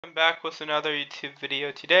I'm back with another YouTube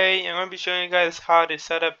video today. I'm going to be showing you guys how to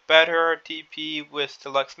set up BetterRTP with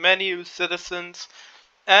Deluxe Menu, Citizens,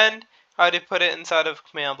 and how to put it inside of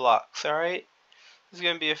command blocks. Alright, this is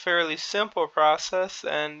going to be a fairly simple process,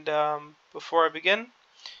 and before I begin,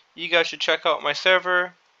 you guys should check out my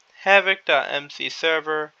server,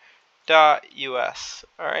 havoc.mcserver.us.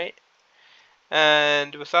 Alright,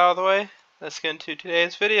 and with that out of the way, let's get into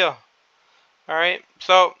today's video. Alright,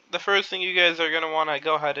 so the first thing you guys are going to want to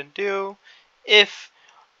go ahead and do if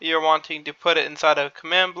you're wanting to put it inside of a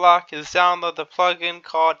command block is download the plugin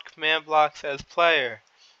called CommandBlockAsPlayer.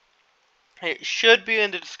 It should be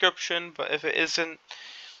in the description, but if it isn't,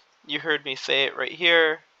 you heard me say it right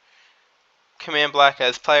here,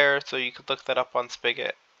 CommandBlockAsPlayer, so you could look that up on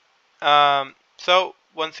Spigot. So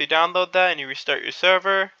once you download that and you restart your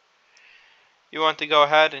server, you want to go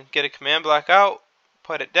ahead and get a command block out,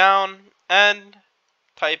 put it down, and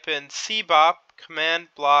type in cbap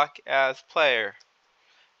CommandBlockAsPlayer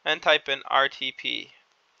and type in RTP.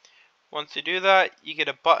 Once you do that, you get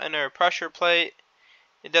a button or a pressure plate.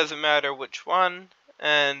 It doesn't matter which one,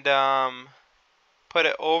 and put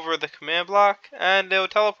it over the command block, and it will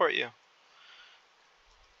teleport you.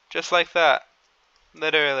 Just like that,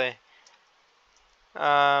 literally.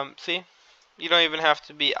 See, you don't even have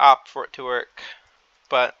to be op for it to work.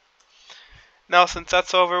 But now, since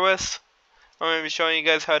that's over with, I'm going to be showing you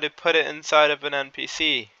guys how to put it inside of an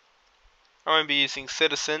NPC. I'm going to be using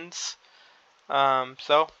Citizens.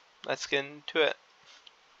 So let's get into it.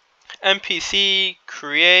 NPC,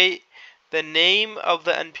 create the name of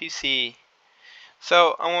the NPC.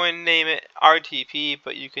 So I'm going to name it RTP,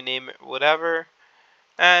 but you can name it whatever.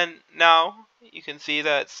 And now you can see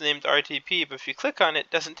that it's named RTP, but if you click on it,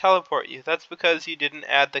 it doesn't teleport you. That's because you didn't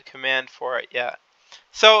add the command for it yet.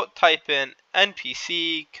 So type in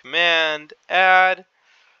NPC command add.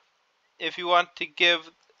 If you want to give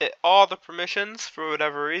it all the permissions for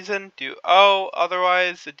whatever reason, do O.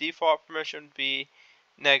 Otherwise, the default permission would be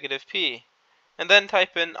 -P. And then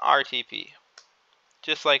type in RTP.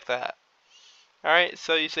 Just like that. Alright,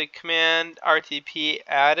 so you say command RTP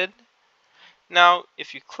added. Now,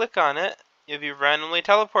 if you click on it, you'll be randomly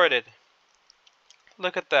teleported.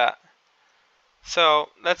 Look at that. So,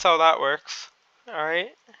 that's how that works.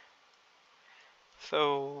 Alright.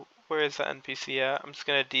 So, where is the NPC at? I'm just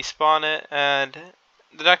going to despawn it, and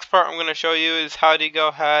the next part I'm going to show you is how to go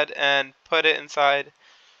ahead and put it inside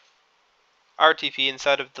RTP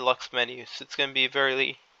inside of Deluxe Menu. So it's going to be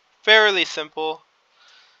fairly simple.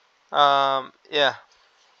 Yeah.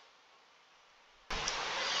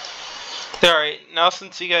 Alright, now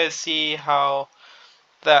since you guys see how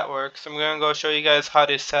that works, I'm going to go show you guys how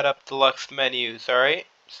to set up Deluxe Menus, alright?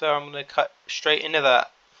 So I'm going to cut straight into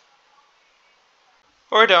that.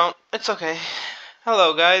 Or don't, it's okay.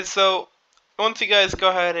 Hello guys, so once you guys go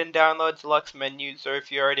ahead and download Deluxe Menus, or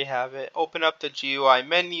if you already have it, open up the GUI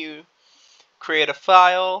menu, create a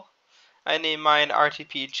file. I name mine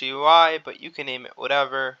RTP GUI, but you can name it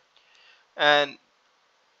whatever. And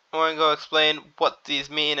I'm going to go explain what these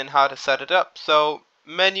mean and how to set it up. So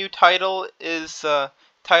menu title is the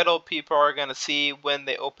title people are going to see when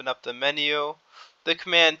they open up the menu. The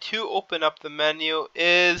command to open up the menu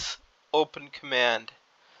is open command.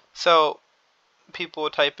 So people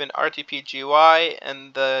would type in RTP GUI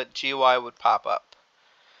and the GUI would pop up.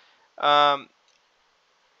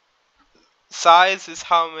 Size is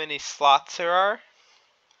how many slots there are.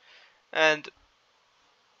 And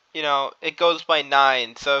you know, it goes by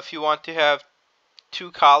 9. So if you want to have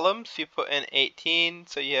 2 columns, you put in 18,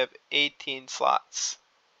 so you have 18 slots.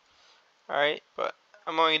 Alright, but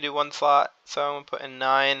I'm only going to do 1 slot, so I'm going to put in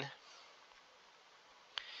 9.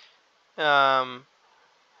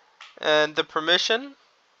 And the permission,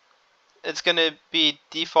 it's going to be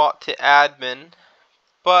default to admin,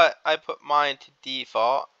 but I put mine to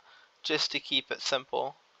default just to keep it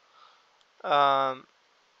simple. And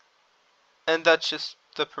that's just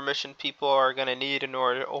the permission people are going to need in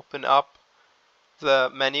order to open up the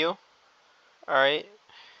menu. Alright,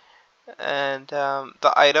 and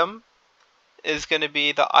the item is going to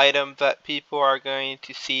be the item that people are going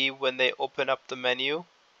to see when they open up the menu.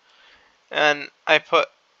 And I put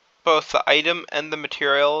both the item and the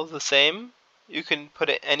material the same. You can put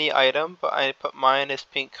it any item, but I put mine as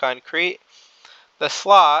pink concrete. The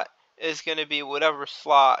slot is going to be whatever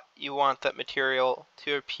slot you want that material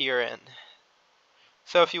to appear in.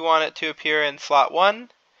 So if you want it to appear in slot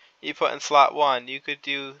 1, you put in slot 1. You could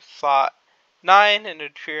do slot 9 and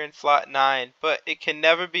it appear in slot 9, but it can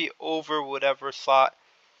never be over whatever slot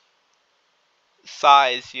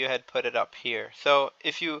size you had put it up here. So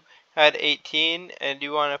if you had 18 and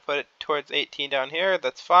you want to put it towards 18 down here,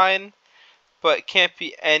 that's fine. but it can't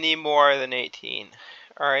be any more than 18.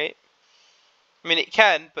 Alright? I mean, it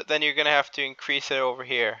can, but then you're going to have to increase it over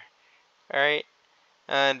here. Alright?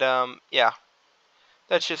 And, yeah.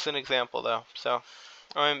 That's just an example, though. So,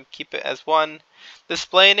 I'm going to keep it as 1.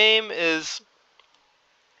 Display name is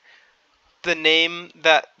the name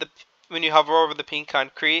that, when you hover over the pink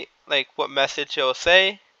concrete, like what message it will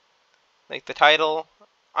say, like the title.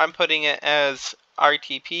 I'm putting it as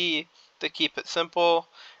RTP to keep it simple,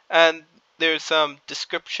 and there's some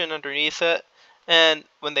description underneath it, and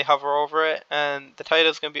when they hover over it, and the title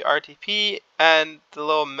is going to be RTP, and the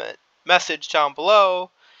little message down below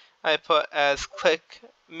I put as click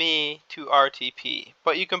me to RTP,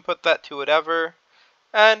 but you can put that to whatever.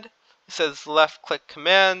 And it says left click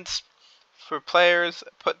commands for players,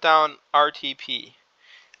 put down RTP.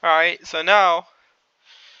 Alright, so now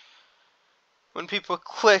when people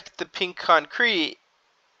click the pink concrete,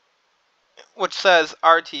 which says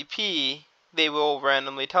RTP, they will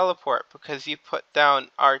randomly teleport because you put down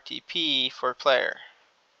RTP for player.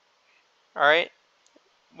 Alright,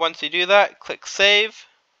 once you do that, click save,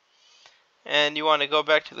 and you want to go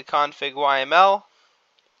back to the config YML.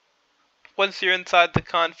 Once you're inside the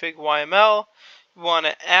config YML, you want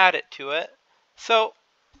to add it to it. So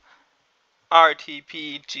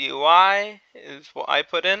RTP GUI is what I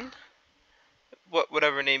put in.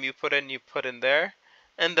 Whatever name you put in there,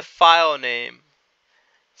 and the file name.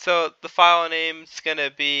 So the file name's gonna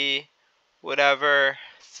be whatever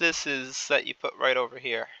this is that you put right over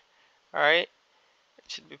here. Alright, it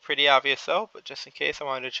should be pretty obvious though, but just in case I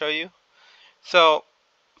wanted to show you. So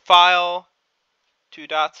file, 2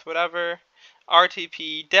 dots, whatever,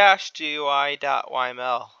 rtp-gui.yml.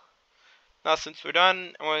 Now since we're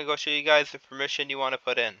done, I'm going to go show you guys the permission you want to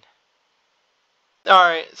put in.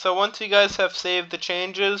 Alright, so once you guys have saved the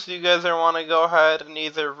changes, you guys want to go ahead and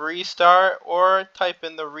either restart or type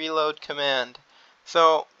in the reload command.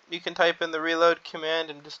 So you can type in the reload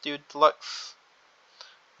command and just do Deluxe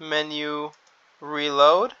Menu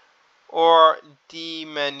reload or D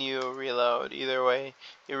menu reload. Either way,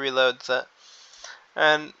 it reloads it.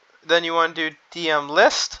 And then you want to do DM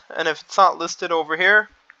list, and if it's not listed over here,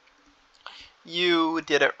 you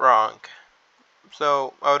did it wrong.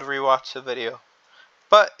 So I would rewatch the video.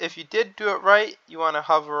 But if you did do it right, you want to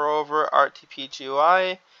hover over RTP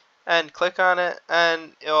GUI and click on it,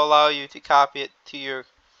 and it'll allow you to copy it to your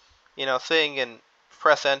thing and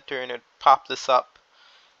press enter, and it pop this up.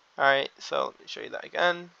 Alright, so let me show you that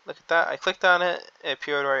again. Look at that. I clicked on it, it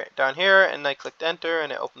appeared right down here, and I clicked enter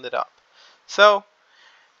and it opened it up. So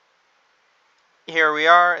here we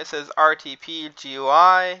are. It says RTP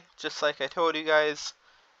GUI, just like I told you guys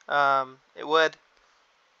it would.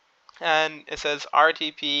 And it says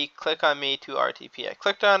RTP, click on me to RTP. I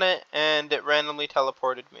clicked on it and it randomly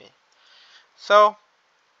teleported me. So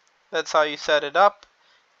that's how you set it up.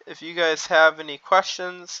 If you guys have any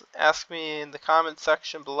questions, ask me in the comment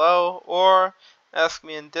section below or ask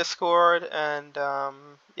me in Discord. And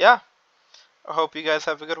yeah, I hope you guys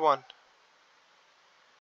have a good one.